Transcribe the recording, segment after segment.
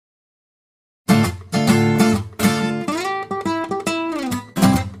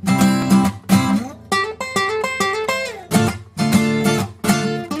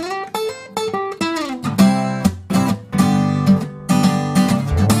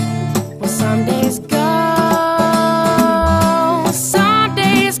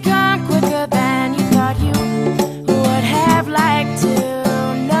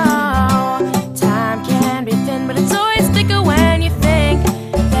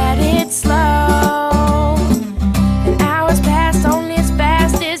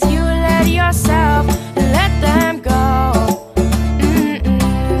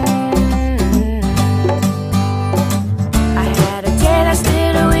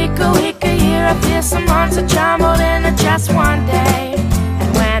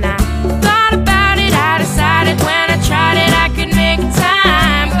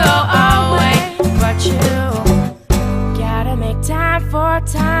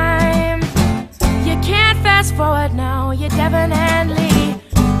no, you definitely,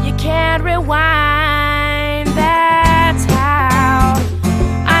 you can't rewind. That's how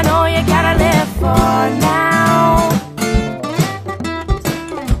I know you gotta live for now.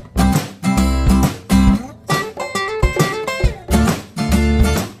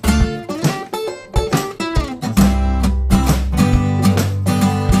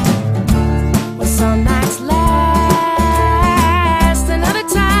 Well, some nights last, and other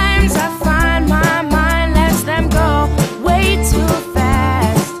times I find my mind lets them go way too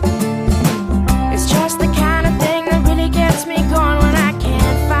fast. It's just the kind of thing that really gets me going when I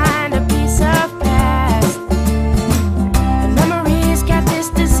can't find a piece of past. And memories got this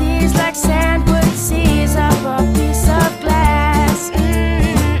disease like sand would seize up a piece of glass.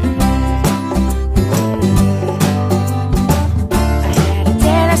 I had a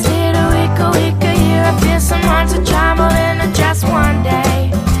day last year, a week, a year. I feel some hearts are travel in just one day.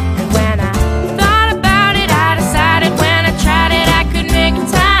 And when I thought about it, I decided when I tried it, I could make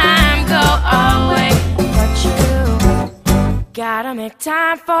time go away. But you gotta make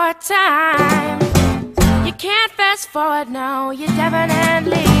time for time. You can't fast forward, no, you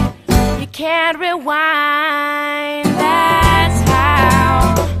definitely, you can't rewind that.